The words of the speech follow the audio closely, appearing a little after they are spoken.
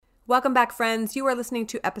Welcome back, friends. You are listening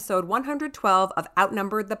to episode 112 of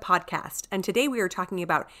Outnumbered the Podcast. And today we are talking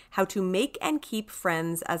about how to make and keep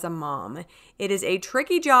friends as a mom. It is a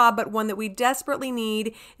tricky job, but one that we desperately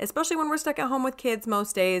need, especially when we're stuck at home with kids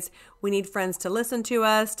most days. We need friends to listen to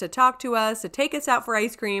us, to talk to us, to take us out for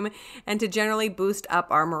ice cream, and to generally boost up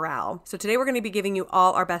our morale. So today we're going to be giving you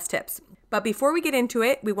all our best tips. But before we get into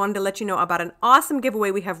it, we wanted to let you know about an awesome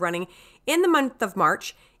giveaway we have running in the month of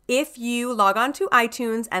March. If you log on to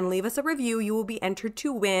iTunes and leave us a review, you will be entered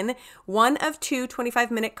to win one of two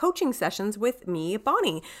 25-minute coaching sessions with me,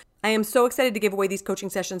 Bonnie. I am so excited to give away these coaching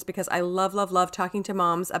sessions because I love talking to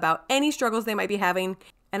moms about any struggles they might be having.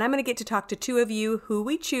 And I'm going to get to talk to two of you who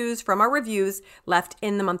we choose from our reviews left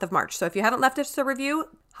in the month of March. So if you haven't left us a review,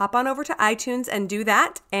 hop on over to iTunes and do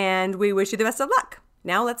that. And we wish you the best of luck.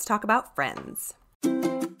 Now let's talk about friends.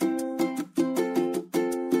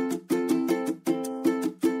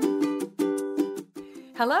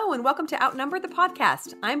 Hello and welcome to Outnumber the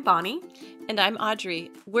Podcast. I'm Bonnie. And I'm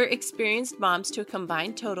Audrey. We're experienced moms to a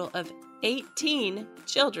combined total of 18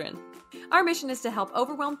 children. Our mission is to help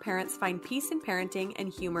overwhelmed parents find peace in parenting and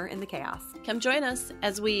humor in the chaos. Come join us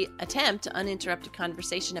as we attempt uninterrupted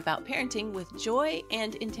conversation about parenting with joy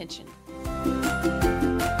and intention.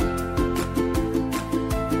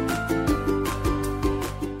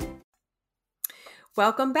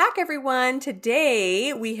 Welcome back, everyone.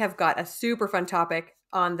 Today we have got a super fun topic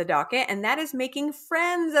on the docket, and that is making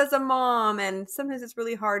friends as a mom. And sometimes it's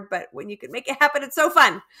really hard, but when you can make it happen, it's so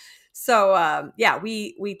fun. So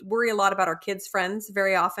we worry a lot about our kids' friends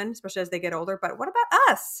very often, especially as they get older. But what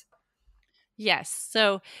about us? Yes.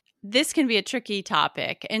 So this can be a tricky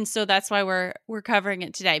topic. And so that's why we're covering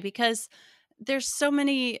it today, because there's so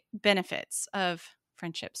many benefits of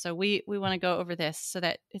friendship. So we want to go over this so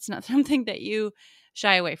that it's not something that you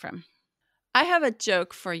shy away from. I have a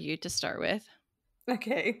joke for you to start with.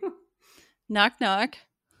 Okay. Knock, knock.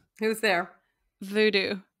 Who's there?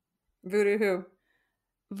 Voodoo. Voodoo who?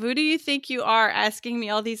 Who do you think you are asking me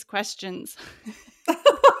all these questions?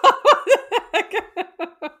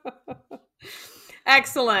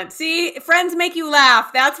 Excellent. See, friends make you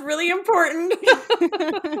laugh. That's really important.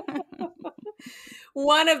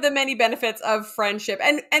 One of the many benefits of friendship.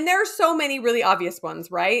 And there are so many really obvious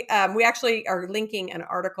ones, right? We actually are linking an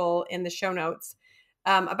article in the show notes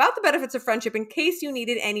about the benefits of friendship in case you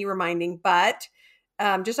needed any reminding. But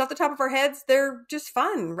just off the top of our heads, they're just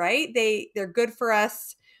fun, right? They're good for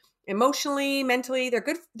us emotionally, mentally.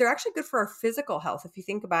 They're actually good for our physical health, if you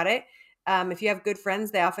think about it. If you have good friends,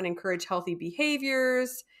 they often encourage healthy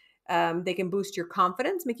behaviors. They can boost your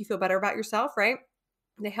confidence, make you feel better about yourself, right?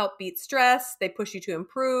 They help beat stress. They push you to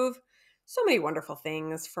improve. So many wonderful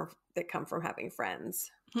things that come from having friends.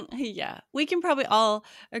 Yeah, we can probably all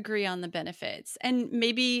agree on the benefits. And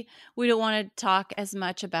maybe we don't want to talk as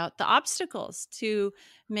much about the obstacles to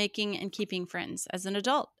making and keeping friends as an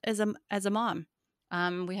adult, as a mom.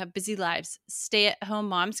 We have busy lives. Stay-at-home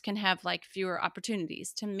moms can have fewer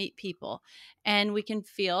opportunities to meet people, and we can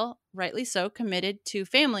feel, rightly so, committed to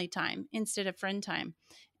family time instead of friend time.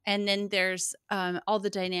 And then there's all the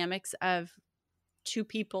dynamics of two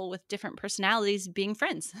people with different personalities being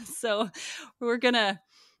friends. So we're going to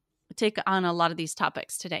take on a lot of these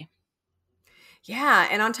topics today. Yeah.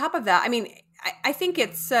 And on top of that, I mean, I think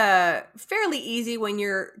it's fairly easy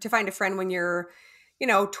to find a friend when you're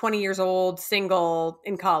 20 years old, single,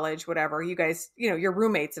 in college, whatever. You guys, you're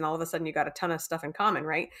roommates and all of a sudden you got a ton of stuff in common,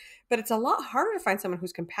 right? But it's a lot harder to find someone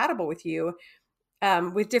who's compatible with you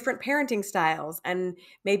with different parenting styles. And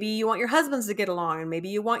maybe you want your husbands to get along, and maybe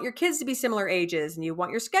you want your kids to be similar ages, and you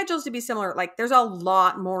want your schedules to be similar. There's a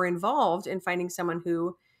lot more involved in finding someone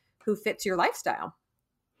who fits your lifestyle.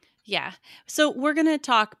 Yeah. So we're going to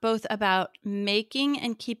talk both about making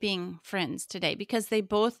and keeping friends today, because they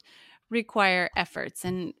both require efforts,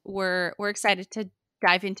 and we're excited to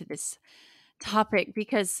dive into this topic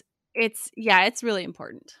because it's really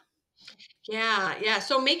important. Yeah.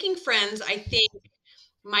 So making friends, I think,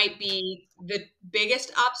 might be the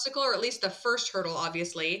biggest obstacle, or at least the first hurdle,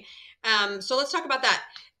 obviously. So let's talk about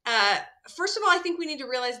that. First of all, I think we need to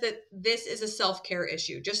realize that this is a self-care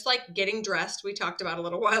issue. Just like getting dressed, we talked about a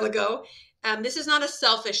little while ago. This is not a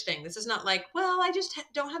selfish thing. This is not like, well, I just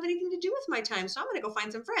don't have anything to do with my time, so I'm going to go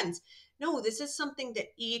find some friends. No, this is something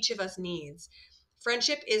that each of us needs.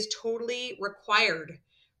 Friendship is totally required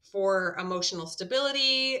for emotional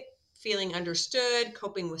stability, feeling understood,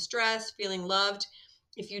 coping with stress, feeling loved.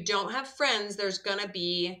 If you don't have friends, there's going to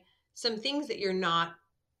be some things that you're not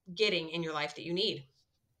getting in your life that you need.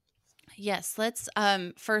 Yes. Let's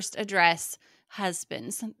first address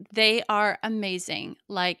husbands. They are amazing.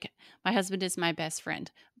 Like, my husband is my best friend,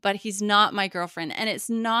 but he's not my girlfriend. And it's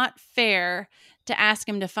not fair to ask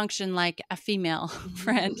him to function like a female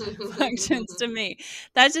friend functions to me.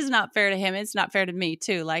 That's just not fair to him. It's not fair to me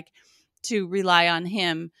too. Like, to rely on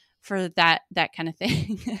him for that kind of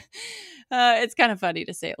thing. It's kind of funny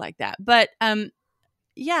to say it like that. But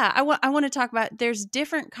yeah, I want to talk about, there's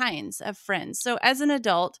different kinds of friends. So as an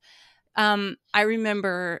adult, I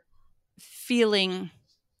remember feeling,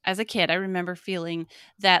 as a kid, I remember feeling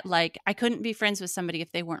that, like, I couldn't be friends with somebody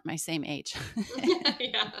if they weren't my same age.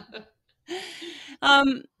 Yeah.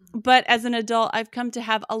 But as an adult, I've come to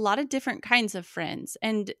have a lot of different kinds of friends.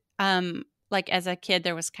 And like, as a kid,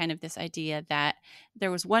 there was kind of this idea that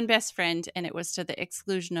there was one best friend and it was to the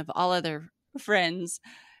exclusion of all other friends.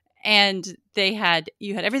 And you had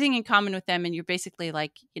everything in common with them, and you're basically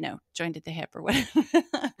like, joined at the hip or whatever.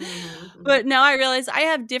 Mm-hmm. But now I realize I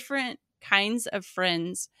have different kinds of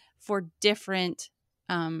friends for different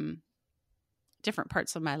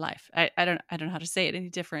parts of my life. I don't know how to say it any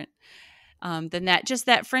different than that. Just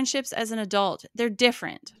that friendships as an adult, they're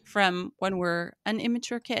different from when we're an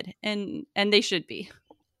immature kid, and they should be.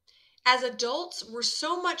 As adults, we're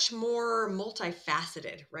so much more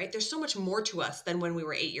multifaceted, right? There's so much more to us than when we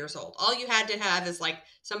were 8 years old. All you had to have is like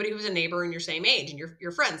somebody who's a neighbor and your same age and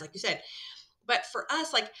your friends, like you said. But for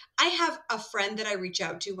us, like, I have a friend that I reach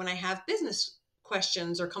out to when I have business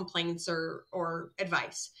questions or complaints or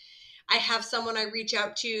advice. I have someone I reach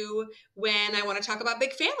out to when I want to talk about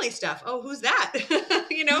big family stuff. Oh, who's that?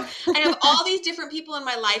 I have all these different people in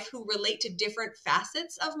my life who relate to different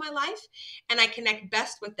facets of my life, and I connect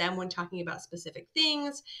best with them when talking about specific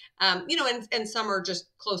things. And some are just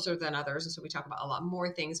closer than others, and so we talk about a lot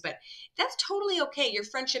more things. But that's totally okay. Your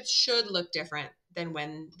friendships should look different than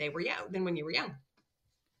when they were young, than when you were young.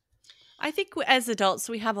 I think as adults,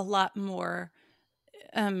 we have a lot more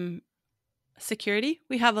security.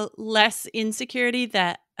 We have a less insecurity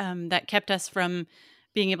that kept us from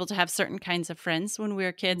being able to have certain kinds of friends when we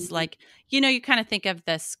were kids. Mm-hmm. Like, you kind of think of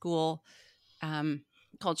the school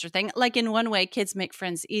culture thing. Like, in one way, kids make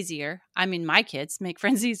friends easier. I mean, my kids make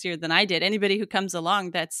friends easier than I did. Anybody who comes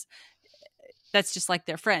along, that's just like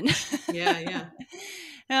their friend. Yeah.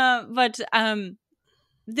 But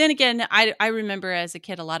then again, I remember as a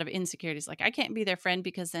kid a lot of insecurities. Like, I can't be their friend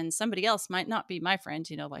because then somebody else might not be my friend,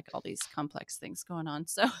 like all these complex things going on.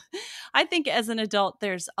 So I think as an adult,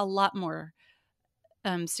 there's a lot more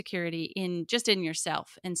security in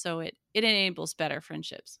yourself. And so it enables better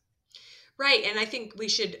friendships. Right. And I think we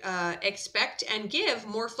should expect and give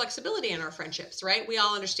more flexibility in our friendships, right? We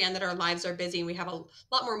all understand that our lives are busy and we have a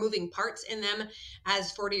lot more moving parts in them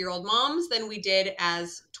as 40-year-old moms than we did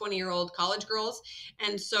as 20-year-old college girls.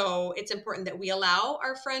 And so it's important that we allow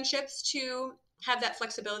our friendships to have that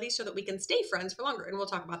flexibility so that we can stay friends for longer. And we'll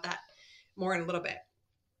talk about that more in a little bit.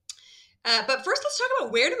 But first, let's talk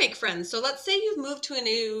about where to make friends. So let's say you've moved to a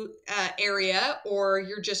new area, or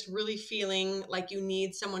you're just really feeling like you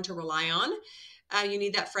need someone to rely on. You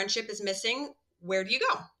need that friendship is missing. Where do you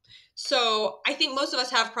go? So I think most of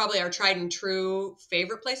us have probably our tried and true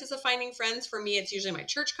favorite places of finding friends. For me, it's usually my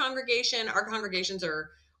church congregation. Our congregations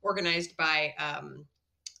are organized by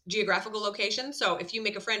geographical location. So if you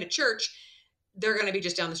make a friend at church, they're going to be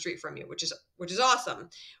just down the street from you, which is awesome.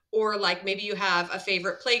 Or like maybe you have a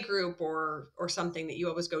favorite play group or something that you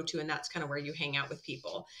always go to, and that's kind of where you hang out with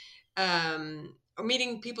people. Or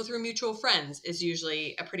meeting people through mutual friends is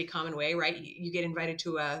usually a pretty common way, right? You get invited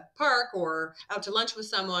to a park or out to lunch with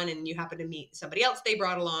someone, and you happen to meet somebody else they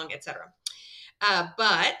brought along, etc.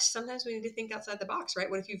 But sometimes we need to think outside the box, right?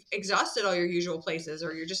 What if you've exhausted all your usual places,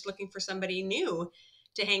 or you're just looking for somebody new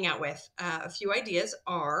to hang out with? A few ideas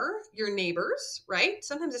are your neighbors, right?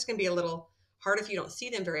 Sometimes it's going to be a little hard if you don't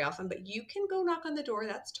see them very often, but you can go knock on the door.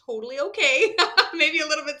 That's totally okay. Maybe a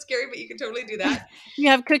little bit scary, but you can totally do that.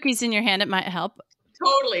 You have cookies in your hand, it might help.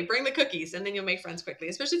 Totally. Bring the cookies, and then you'll make friends quickly,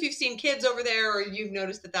 especially if you've seen kids over there, or you've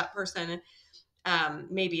noticed that person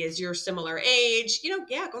maybe is your similar age.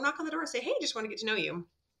 Go knock on the door and say, hey, just want to get to know you.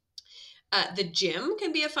 The gym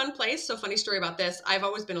can be a fun place. So funny story about this. I've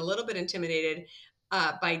always been a little bit intimidated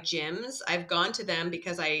by gyms. I've gone to them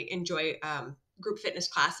because I enjoy group fitness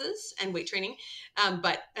classes and weight training.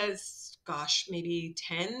 But maybe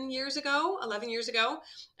 10 years ago, 11 years ago,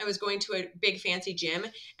 I was going to a big fancy gym,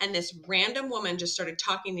 and this random woman just started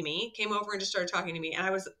talking to me, came over and just started talking to me. And I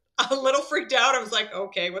was a little freaked out. I was like,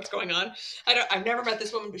 okay, what's going on? I've never met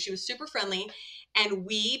this woman, but she was super friendly. And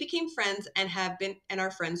we became friends and have been and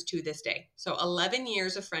are friends to this day. So 11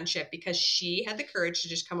 years of friendship because she had the courage to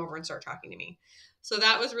just come over and start talking to me. So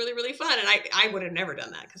that was really, really fun. And I would have never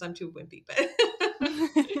done that because I'm too wimpy. But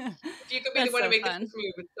if you could be the That's one to so make the fun. first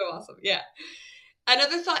move, it's so awesome. Yeah.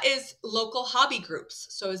 Another thought is local hobby groups.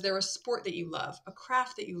 So is there a sport that you love, a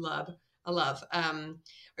craft that you love?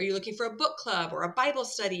 Are you looking for a book club or a Bible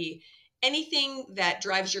study? Anything that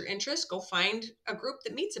drives your interest, go find a group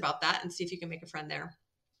that meets about that and see if you can make a friend there.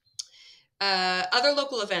 Other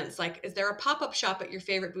local events, like is there a pop-up shop at your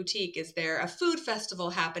favorite boutique? Is there a food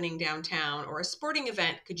festival happening downtown or a sporting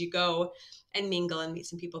event? Could you go and mingle and meet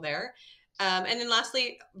some people there? And then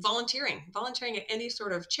lastly, volunteering at any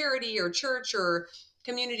sort of charity or church or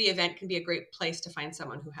community event can be a great place to find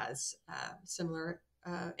someone who has similar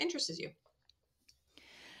interests as you.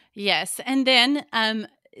 Yes. And then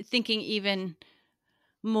thinking even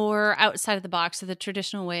more outside of the box of the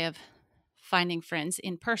traditional way of finding friends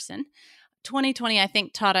in person. 2020, I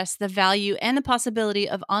think, taught us the value and the possibility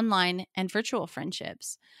of online and virtual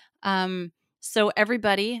friendships. So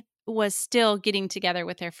everybody was still getting together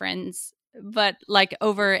with their friends, but like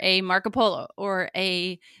over a Marco Polo or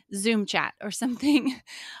a Zoom chat or something.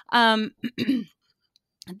 Um,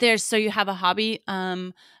 so you have a hobby,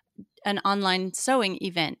 an online sewing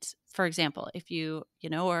event, for example, if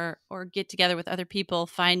or get together with other people,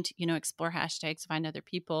 find, explore hashtags, find other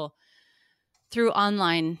people through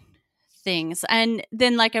online things. And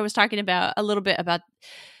then, like I was talking about a little bit about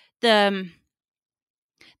the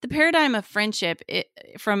paradigm of friendship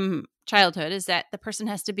from childhood is that the person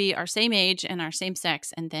has to be our same age and our same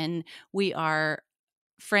sex, and then we are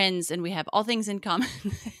friends and we have all things in common.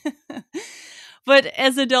 But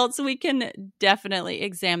as adults, we can definitely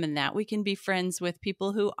examine that. We can be friends with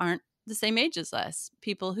people who aren't the same age as us,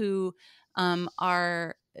 people who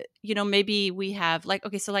are, maybe we have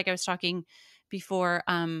so like I was talking before,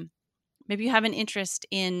 maybe you have an interest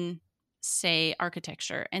in, say,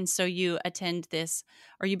 architecture. And so you attend this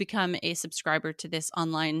or you become a subscriber to this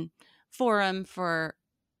online forum for,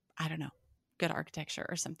 I don't know, good architecture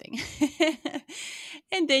or something.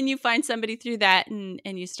 And then you find somebody through that and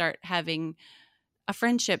you start having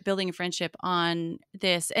building a friendship on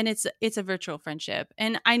this. And it's a virtual friendship.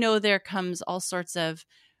 And I know there comes all sorts of,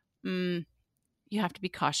 you have to be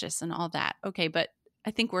cautious and all that. Okay, but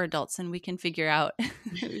I think we're adults and we can figure out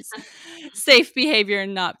who's safe behavior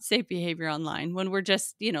and not safe behavior online when we're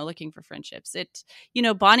just, looking for friendships.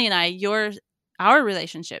 Bonnie and I,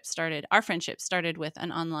 our friendship started with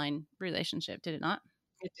an online relationship, did it not?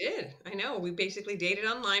 It did. I know. We basically dated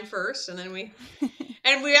online first, and then we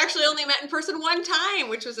actually only met in person one time,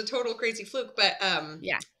 which was a total crazy fluke. But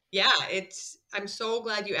Yeah. yeah, I'm so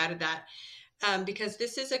glad you added that. Because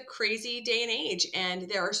this is a crazy day and age, and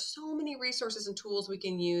there are so many resources and tools we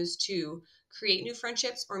can use to create new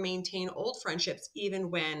friendships or maintain old friendships,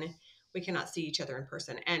 even when we cannot see each other in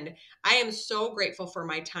person. And I am so grateful for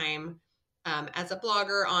my time as a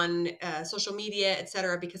blogger on social media,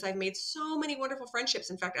 etc., because I've made so many wonderful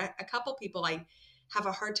friendships. In fact, a couple people I have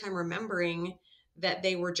a hard time remembering that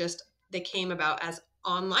they came about as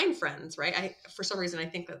online friends, right? For some reason I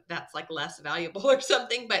think that that's like less valuable or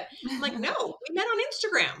something, but I'm like, no, we met on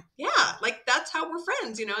Instagram. Yeah, like that's how we're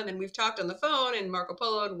friends, and then we've talked on the phone and Marco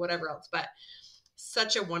Polo and whatever else, but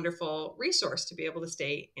such a wonderful resource to be able to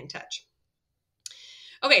stay in touch.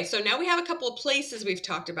 Okay, so now we have a couple of places we've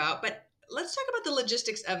talked about, but let's talk about the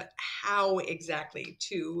logistics of how exactly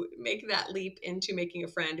to make that leap into making a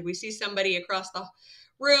friend. We see somebody across the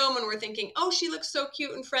room and we're thinking, oh, she looks so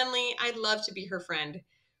cute and friendly. I'd love to be her friend.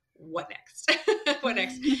 What next? What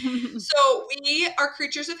next? So we are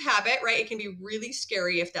creatures of habit, right? It can be really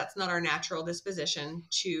scary if that's not our natural disposition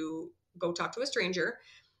to go talk to a stranger,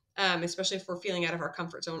 especially if we're feeling out of our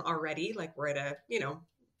comfort zone already, like we're at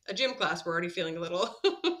a gym class, we're already feeling a little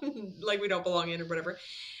like we don't belong in or whatever.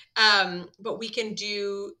 But we can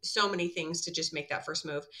do so many things to just make that first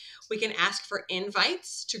move. We can ask for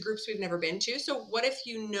invites to groups we've never been to. So what if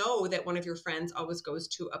you know that one of your friends always goes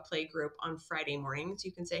to a play group on Friday mornings?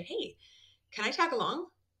 You can say, hey, can I tag along?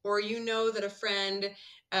 Or that a friend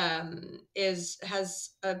has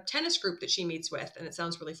a tennis group that she meets with, and it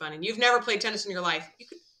sounds really fun, and you've never played tennis in your life. You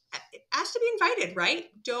could ask to be invited, right?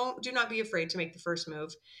 Do not be afraid to make the first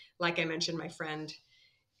move. Like I mentioned, my friend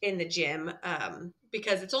in the gym,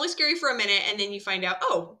 because it's only scary for a minute, and then you find out,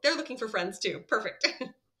 oh, they're looking for friends too. Perfect.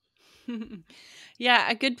 Yeah,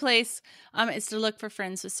 a good place is to look for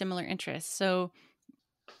friends with similar interests. So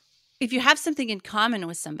if you have something in common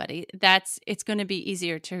with somebody, it's going to be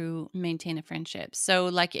easier to maintain a friendship. So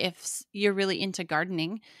like if you're really into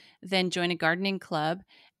gardening, then join a gardening club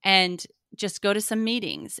and just go to some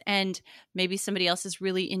meetings. And maybe somebody else is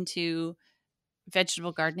really into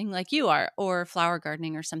vegetable gardening like you are, or flower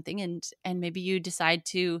gardening or something, and maybe you decide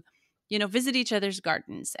to visit each other's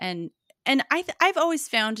gardens. And I've always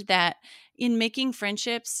found that in making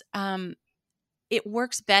friendships, it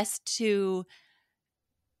works best to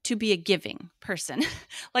be a giving person.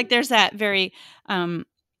 Like there's that very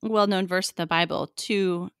well-known verse in the Bible: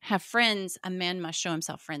 to have friends, a man must show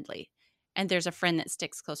himself friendly. And there's a friend that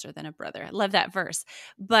sticks closer than a brother. I love that verse.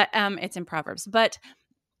 But it's in Proverbs. But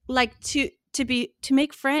like to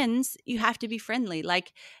make friends, you have to be friendly.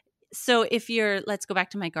 Like, so if let's go back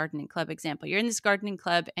to my gardening club example. You're in this gardening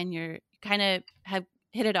club and you're kind of have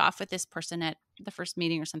hit it off with this person at the first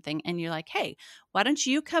meeting or something. And you're like, hey, why don't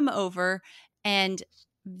you come over and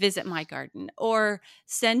visit my garden, or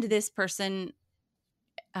send this person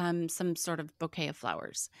some sort of bouquet of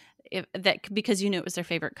flowers because it was their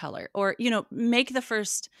favorite color, or, make the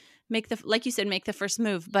first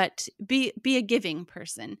move, but be a giving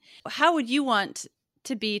person. How would you want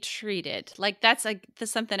to be treated? Like that's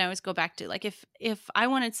something I always go back to. Like if I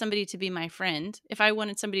wanted somebody to be my friend, if I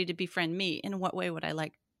wanted somebody to befriend me, in what way would I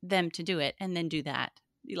like them to do it? And then do that.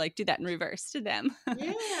 You do that in reverse to them.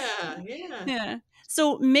 Yeah. Yeah.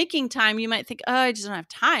 So making time, you might think, oh, I just don't have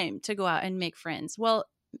time to go out and make friends. Well,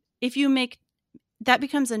 if you make that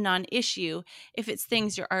becomes a non-issue if it's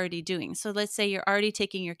things you're already doing. So let's say you're already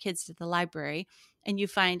taking your kids to the library and you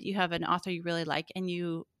find you have an author you really like, and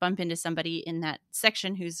you bump into somebody in that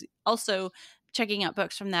section who's also checking out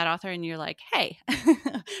books from that author, and you're like, hey,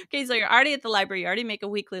 okay, so you're already at the library, you already make a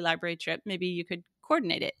weekly library trip. Maybe you could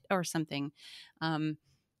coordinate it or something.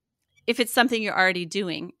 If it's something you're already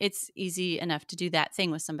doing, it's easy enough to do that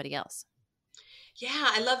thing with somebody else. Yeah,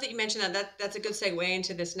 I love that you mentioned that. That's a good segue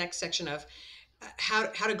into this next section of how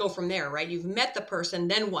to go from there, right? You've met the person,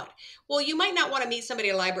 then what? Well, you might not want to meet somebody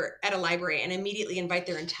at a library and immediately invite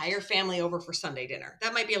their entire family over for Sunday dinner.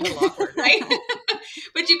 That might be a little awkward, right?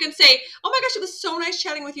 But you can say, oh my gosh, it was so nice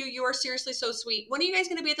chatting with you. You are seriously so sweet. When are you guys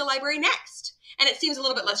going to be at the library next? And it seems a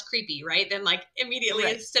little bit less creepy, right? Than like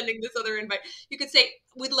immediately sending this other invite. You could say,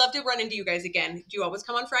 we'd love to run into you guys again. Do you always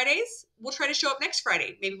come on Fridays? We'll try to show up next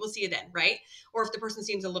Friday. Maybe we'll see you then, right? Or if the person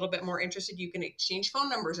seems a little bit more interested, you can exchange phone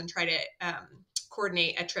numbers and try to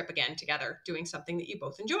coordinate a trip again together, doing something that you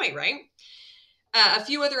both enjoy, right? A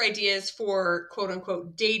few other ideas for quote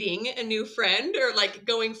unquote dating a new friend, or like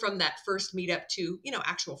going from that first meetup to,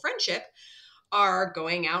 actual friendship, are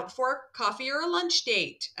going out for coffee or a lunch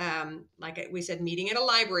date. Like we said, meeting at a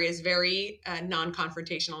library is very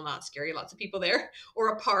non-confrontational, not scary. Lots of people there. Or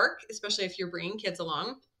a park, especially if you're bringing kids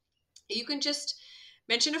along. You can just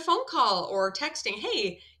mention a phone call or texting.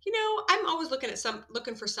 Hey, I'm always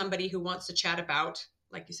looking for somebody who wants to chat about,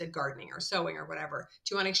 like you said, gardening or sewing or whatever.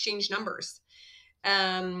 Do you want to exchange numbers?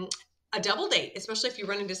 A double date, especially if you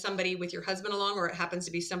run into somebody with your husband along, or it happens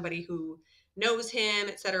to be somebody who knows him,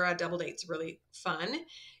 etc. Double date's really fun.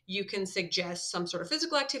 You can suggest some sort of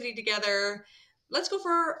physical activity together. Let's go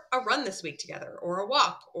for a run this week together, or a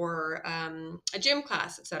walk, or a gym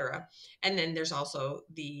class, etc. And then there's also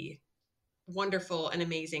the wonderful and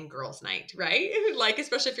amazing girls' night, right? Like,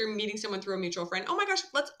 especially if you're meeting someone through a mutual friend. Oh my gosh,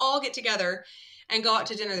 let's all get together and go out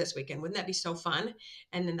to dinner this weekend. Wouldn't that be so fun?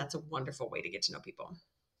 And then that's a wonderful way to get to know people.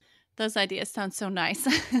 Those ideas sound so nice.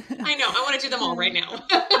 I know. I want to do them all right now.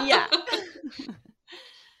 Yeah.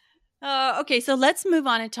 Okay, so let's move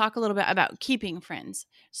on and talk a little bit about keeping friends.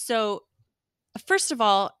 So first of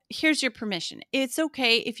all, here's your permission. It's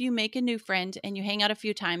okay if you make a new friend and you hang out a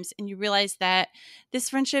few times and you realize that this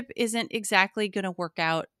friendship isn't exactly going to work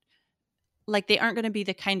out. Like they aren't going to be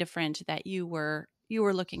the kind of friend that you were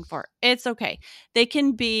looking for. It's okay. They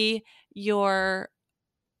can be your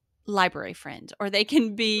library friend, or they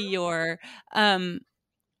can be your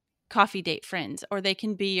coffee date friends, or they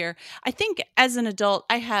can be your, I think as an adult,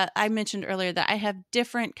 I mentioned earlier that I have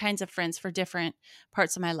different kinds of friends for different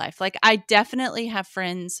parts of my life. Like I definitely have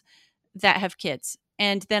friends that have kids.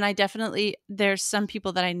 And then there's some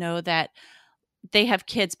people that I know that they have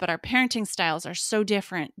kids, but our parenting styles are so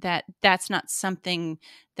different that that's not something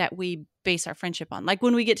that we base our friendship on. Like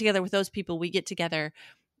when we get together with those people, we get together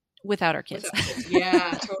without our kids.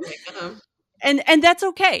 Yeah, totally. Uh-huh. And that's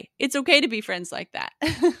okay. It's okay to be friends like that.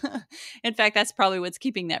 In fact, that's probably what's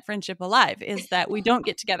keeping that friendship alive, is that we don't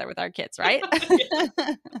get together with our kids, right?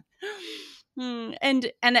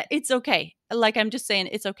 And it's okay. Like I'm just saying,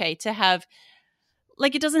 it's okay to have,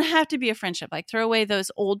 like, it doesn't have to be a friendship. Like throw away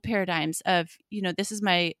those old paradigms of, this is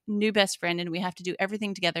my new best friend and we have to do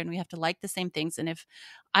everything together and we have to like the same things. And if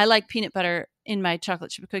I like peanut butter in my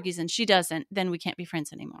chocolate chip cookies and she doesn't, then we can't be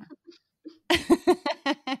friends anymore.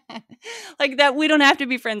 Like that, we don't have to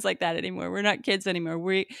be friends like that anymore. We're not kids anymore.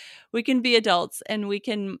 We can be adults and we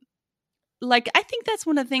can like, I think that's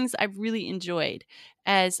one of the things I've really enjoyed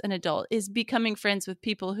as an adult is becoming friends with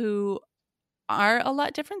people who are a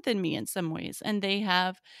lot different than me in some ways. And they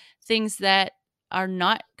have things that are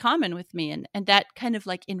not common with me. And that kind of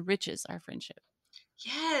like enriches our friendship.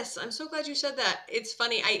 Yes, I'm so glad you said that. It's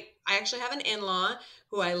funny. I actually have an in-law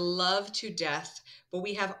who I love to death, but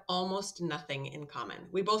we have almost nothing in common.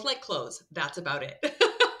 We both like clothes. That's about it.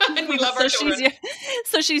 And we love our so children. she's your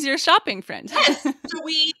so she's your shopping friend. Yes. So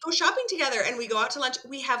we go shopping together and we go out to lunch.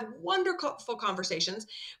 We have wonderful conversations.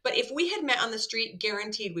 But if we had met on the street,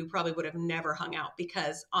 guaranteed we probably would have never hung out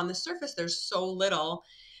because on the surface, there's so little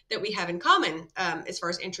that we have in common as far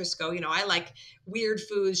as interests go. You know, I like weird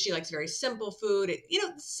foods. She likes very simple food, you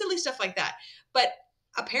know, silly stuff like that. But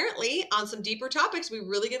apparently, on some deeper topics, we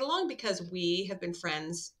really get along because we have been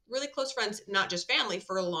friends, really close friends, not just family,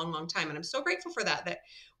 for a long, long time. And I'm so grateful for that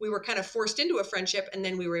we were kind of forced into a friendship and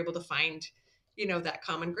then we were able to find, you know, that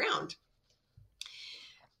common ground.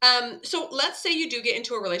 So let's say you do get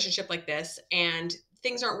into a relationship like this and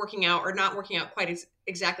things aren't working out or not working out quite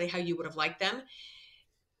exactly how you would have liked them.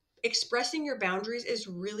 Expressing your boundaries is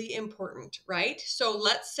really important, right? So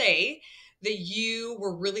let's say that you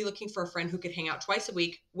were really looking for a friend who could hang out twice a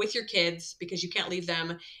week with your kids because you can't leave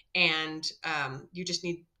them and you just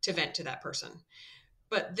need to vent to that person.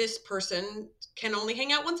 But this person can only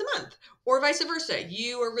hang out once a month, or vice versa.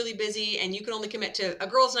 You are really busy and you can only commit to a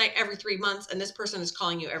girls' night every 3 months, and this person is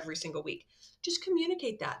calling you every single week. Just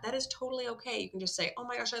communicate that. That is totally okay. You can just say, oh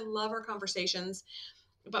my gosh, I love our conversations,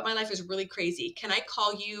 but my life is really crazy. Can I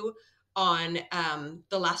call you on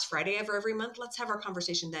the last Friday of every month? Let's have our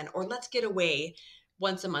conversation then, or let's get away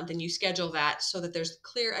once a month, and you schedule that so that there's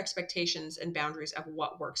clear expectations and boundaries of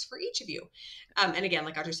what works for each of you. And again,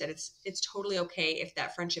 like Audrey said, it's totally okay if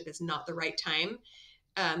that friendship is not the right time.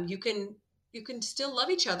 You can still love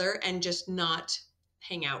each other and just not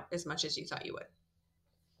hang out as much as you thought you would.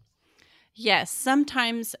 Yes,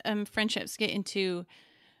 sometimes friendships get into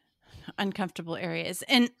uncomfortable areas,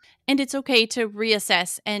 and it's okay to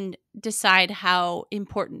reassess and decide how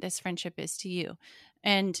important this friendship is to you.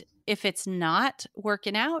 And if it's not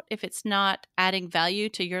working out, if it's not adding value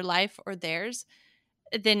to your life or theirs,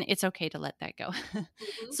 then it's okay to let that go.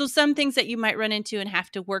 Mm-hmm. So some things that you might run into and have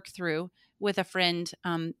to work through with a friend,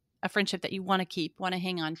 a friendship that you want to keep, want to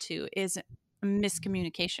hang on to, is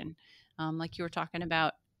miscommunication. Like you were talking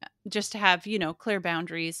about, just to have, clear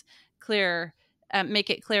boundaries, clear, make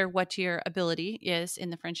it clear what your ability is in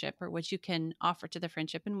the friendship or what you can offer to the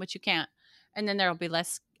friendship and what you can't. And then there will be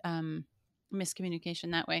less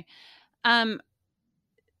miscommunication that way. I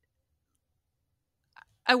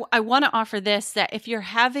want to offer this, that if you're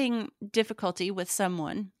having difficulty with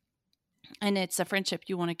someone and it's a friendship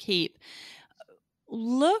you want to keep,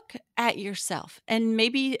 look at yourself. And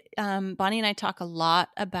maybe Bonnie and I talk a lot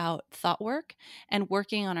about thought work and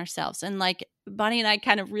working on ourselves. And like Bonnie and I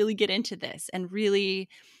kind of really get into this, and really,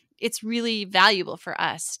 it's really valuable for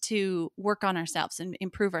us to work on ourselves and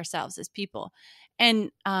improve ourselves as people.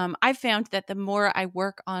 And I found that the more I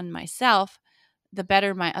work on myself, the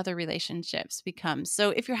better my other relationships become.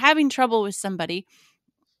 So if you're having trouble with somebody,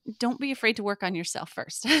 don't be afraid to work on yourself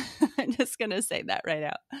first. I'm just going to say that right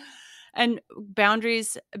out. And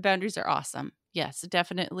boundaries are awesome. Yes,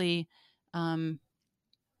 definitely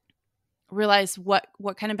realize what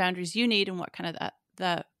kind of boundaries you need and what kind of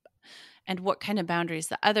and what kind of boundaries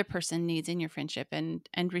the other person needs in your friendship, and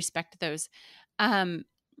respect those.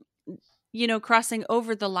 Crossing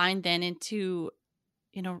over the line then into,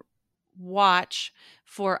 watch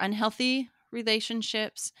for unhealthy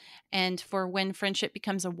relationships and for when friendship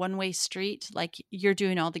becomes a one-way street, like you're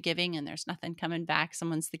doing all the giving and there's nothing coming back.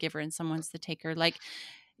 Someone's the giver and someone's the taker. Like,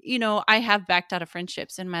 I have backed out of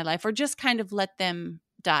friendships in my life, or just kind of let them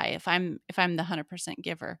die if I'm the 100%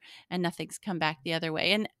 giver and nothing's come back the other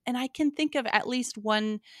way. And I can think of at least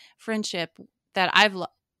one friendship that I've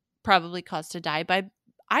probably caused to die by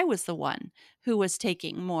I was the one who was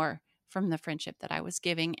taking more from the friendship that I was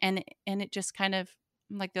giving. And it just kind of,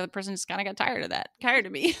 like, the other person just kind of got tired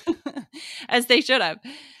of me, as they should have.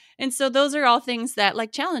 And so those are all things that,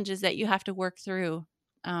 like, challenges that you have to work through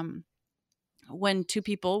when two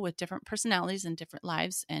people with different personalities and different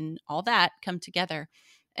lives and all that come together.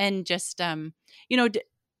 And just,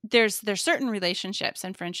 there's certain relationships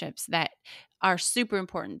and friendships that are super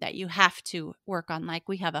important that you have to work on. Like,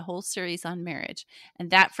 we have a whole series on marriage,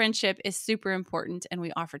 and that friendship is super important, and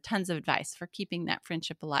we offer tons of advice for keeping that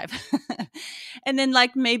friendship alive. And then,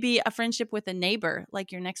 like, maybe a friendship with a neighbor,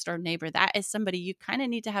 like your next door neighbor, that is somebody you kind of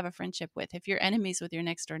need to have a friendship with. If you're enemies with your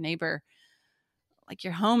next door neighbor, like,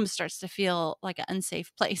 your home starts to feel like an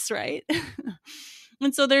unsafe place, right?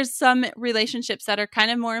 And so there's some relationships that are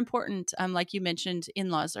kind of more important, like you mentioned,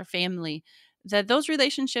 in-laws or family, that those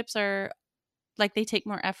relationships are like they take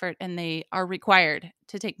more effort and they are required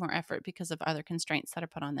to take more effort because of other constraints that are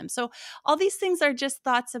put on them. So all these things are just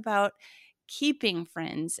thoughts about keeping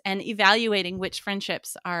friends and evaluating which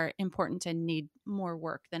friendships are important and need more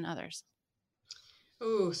work than others.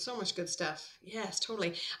 Oh, so much good stuff. Yes,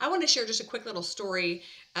 totally. I want to share just a quick little story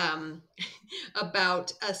um,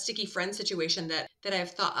 about a sticky friend situation that I've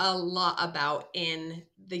thought a lot about in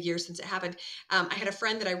the years since it happened. I had a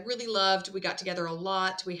friend that I really loved. We got together a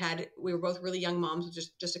lot. We were both really young moms with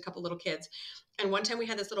just a couple little kids. And one time we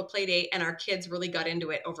had this little play date, and our kids really got into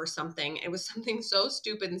it over something. It was something so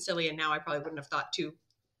stupid and silly, and now I probably wouldn't have thought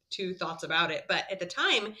two thoughts about it. But at the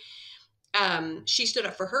time, she stood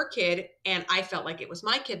up for her kid, and I felt like it was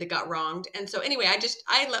my kid that got wronged. And so anyway,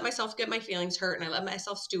 I let myself get my feelings hurt, and I let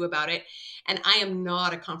myself stew about it. And I am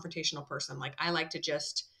not a confrontational person. Like, I like to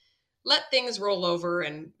just let things roll over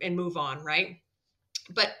and move on, right?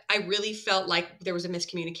 But I really felt like there was a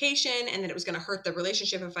miscommunication and that it was going to hurt the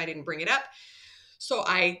relationship if I didn't bring it up. So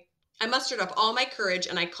I mustered up all my courage,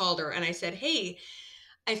 and I called her and I said, "Hey,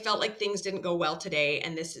 I felt like things didn't go well today,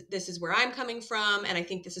 and this is where I'm coming from, and I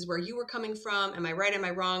think this is where you were coming from. Am I right? Am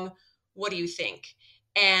I wrong? What do you think?"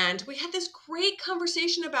 And we had this great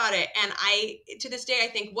conversation about it. And to this day, I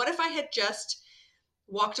think, what if I had just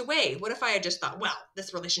walked away? What if I had just thought, well,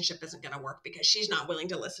 this relationship isn't going to work because she's not willing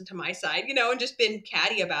to listen to my side, and just been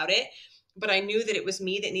catty about it. But I knew that it was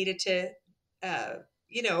me that needed to, uh,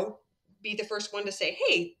 you know, be the first one to say,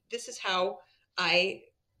 "Hey, this is how I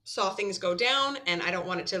saw things go down, and I don't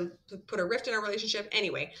want it to put a rift in our relationship."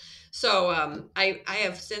 Anyway, so I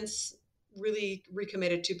have since really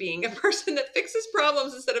recommitted to being a person that fixes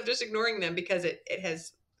problems instead of just ignoring them, because it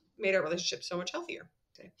has made our relationship so much healthier.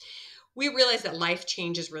 Okay. We realize that life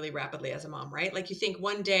changes really rapidly as a mom, right? Like, you think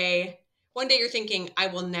one day you're thinking, I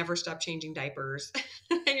will never stop changing diapers.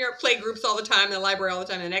 And you're at play groups all the time, in the library all the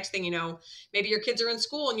time. And the next thing you know, maybe your kids are in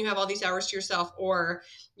school and you have all these hours to yourself, or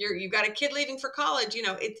you've got a kid leaving for college.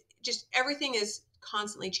 It's just, everything is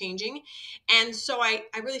constantly changing. And so I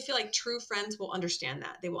really feel like true friends will understand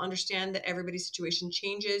that. They will understand that everybody's situation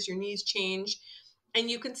changes, your needs change, and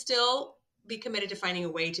you can still be committed to finding a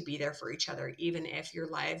way to be there for each other, even if your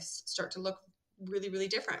lives start to look really, really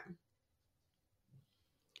different.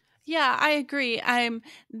 Yeah, I agree. I'm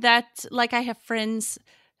that like I have friends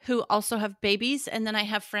who also have babies, and then I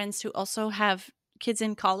have friends who also have kids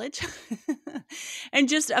in college. And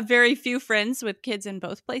just a very few friends with kids in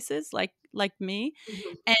both places like me.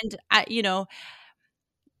 Mhm. And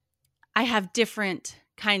I have different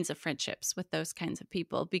kinds of friendships with those kinds of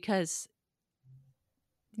people because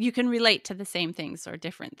you can relate to the same things or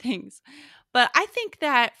different things. But I think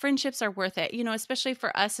that friendships are worth it, especially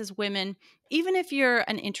for us as women. Even if you're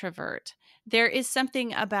an introvert, there is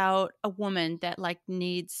something about a woman that like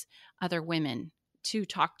needs other women to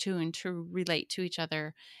talk to and to relate to each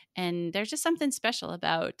other. And there's just something special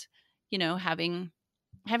about, having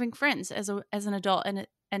friends as an adult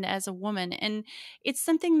and as a woman. And it's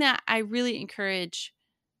something that I really encourage.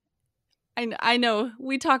 I know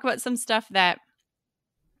we talk about some stuff that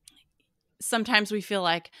sometimes we feel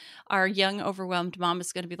like our young overwhelmed mom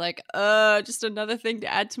is going to be like, just another thing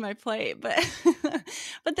to add to my plate. But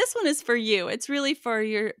but this one is for you. It's really for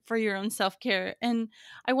your own self-care. And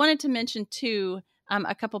I wanted to mention too,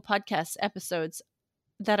 a couple podcast episodes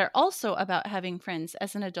that are also about having friends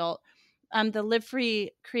as an adult. The Live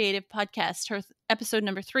Free Creative podcast, her episode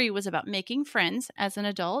number 3 was about making friends as an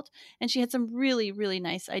adult. And she had some really, really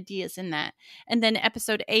nice ideas in that. And then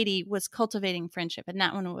episode 80 was cultivating friendship. And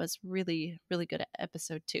that one was really, really good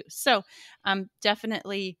episode too. So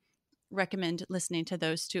definitely recommend listening to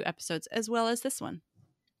those 2 episodes as well as this one.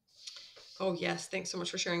 Oh, yes. Thanks so much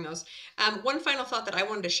for sharing those. One final thought that I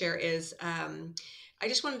wanted to share is I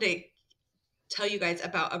just wanted to tell you guys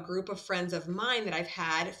about a group of friends of mine that I've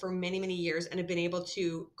had for many, many years and have been able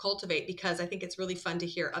to cultivate, because I think it's really fun to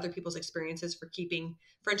hear other people's experiences for keeping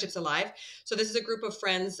friendships alive. So this is a group of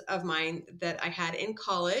friends of mine that I had in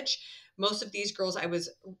college. Most of these girls I was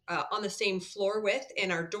on the same floor with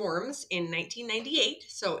in our dorms in 1998.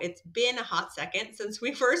 So it's been a hot second since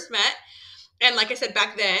we first met. And like I said,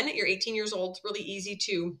 back then, you're 18 years old. It's really easy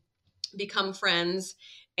to become friends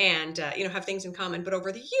and have things in common. But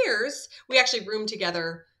over the years, we actually roomed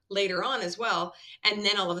together later on as well. And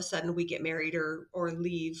then all of a sudden we get married or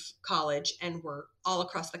leave college, and we're all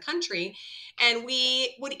across the country. And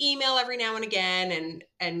we would email every now and again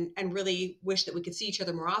and really wish that we could see each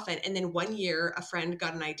other more often. And then one year, a friend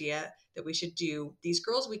got an idea that we should do these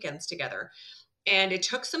girls' weekends together. And it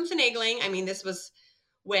took some finagling. I mean, this was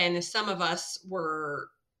when some of us were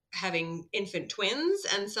having infant twins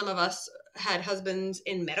and some of us had husbands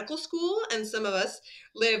in medical school and some of us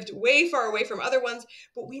lived way far away from other ones,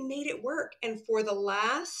 but we made it work. And for the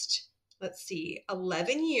last,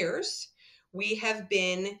 11 years, we have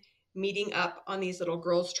been meeting up on these little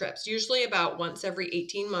girls' trips, usually about once every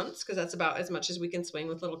 18 months, because that's about as much as we can swing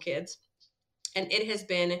with little kids. And it has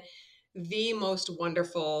been the most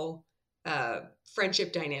wonderful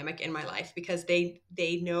friendship dynamic in my life, because they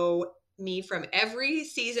know me from every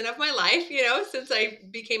season of my life, since I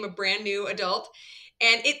became a brand new adult.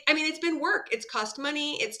 And it's been work. It's cost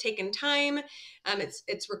money. It's taken time.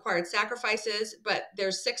 It's required sacrifices, but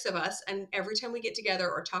there's 6 of us. And every time we get together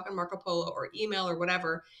or talk on Marco Polo or email or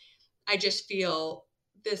whatever, I just feel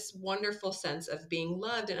this wonderful sense of being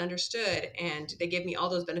loved and understood. And they give me all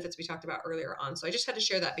those benefits we talked about earlier on. So I just had to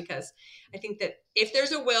share that, because I think that if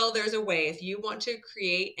there's a will, there's a way. If you want to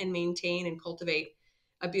create and maintain and cultivate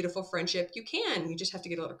a beautiful friendship, you can. You just have to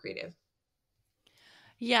get a little creative.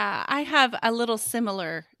 Yeah, I have a little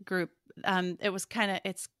similar group. It's kind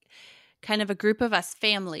of a group of us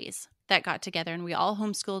families that got together, and we all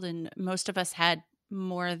homeschooled, and most of us had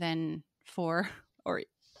more than 4 or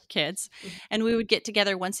kids, and we would get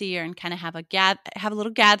together once a year and kind of have a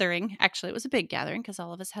little gathering. Actually, it was a big gathering because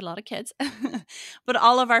all of us had a lot of kids, but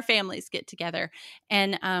all of our families get together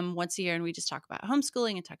and once a year, and we just talk about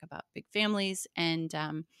homeschooling and talk about big families, and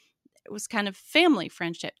it was kind of family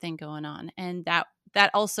friendship thing going on, and that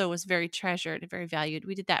also was very treasured, very valued.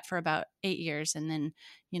 We did that for about 8 years, and then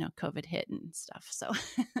COVID hit and stuff. So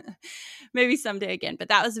maybe someday again. But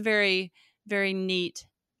that was a very, very neat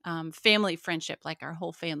family friendship. Like our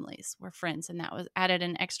whole families were friends, and that was added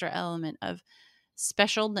an extra element of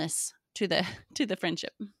specialness to the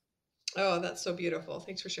friendship. Oh, that's so beautiful.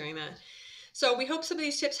 Thanks for sharing that. So we hope some of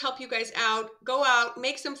these tips help you guys out. Go out,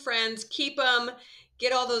 make some friends, keep them,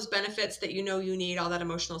 get all those benefits that you need, all that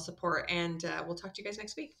emotional support. And we'll talk to you guys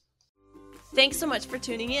next week. Thanks so much for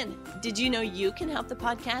tuning in. Did you know you can help the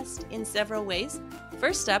podcast in several ways?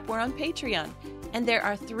 First up, we're on Patreon, and there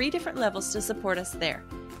are 3 different levels to support us there.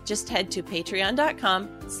 Just head to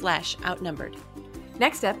patreon.com/outnumbered.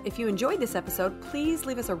 Next up, if you enjoyed this episode, please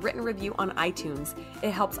leave us a written review on iTunes.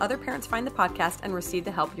 It helps other parents find the podcast and receive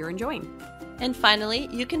the help you're enjoying. And finally,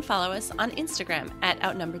 you can follow us on Instagram at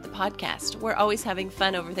Outnumbered the Podcast. We're always having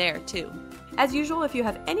fun over there, too. As usual, if you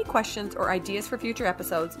have any questions or ideas for future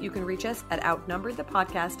episodes, you can reach us at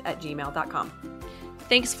outnumberedthepodcast@gmail.com.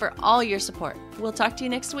 Thanks for all your support. We'll talk to you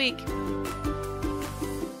next week.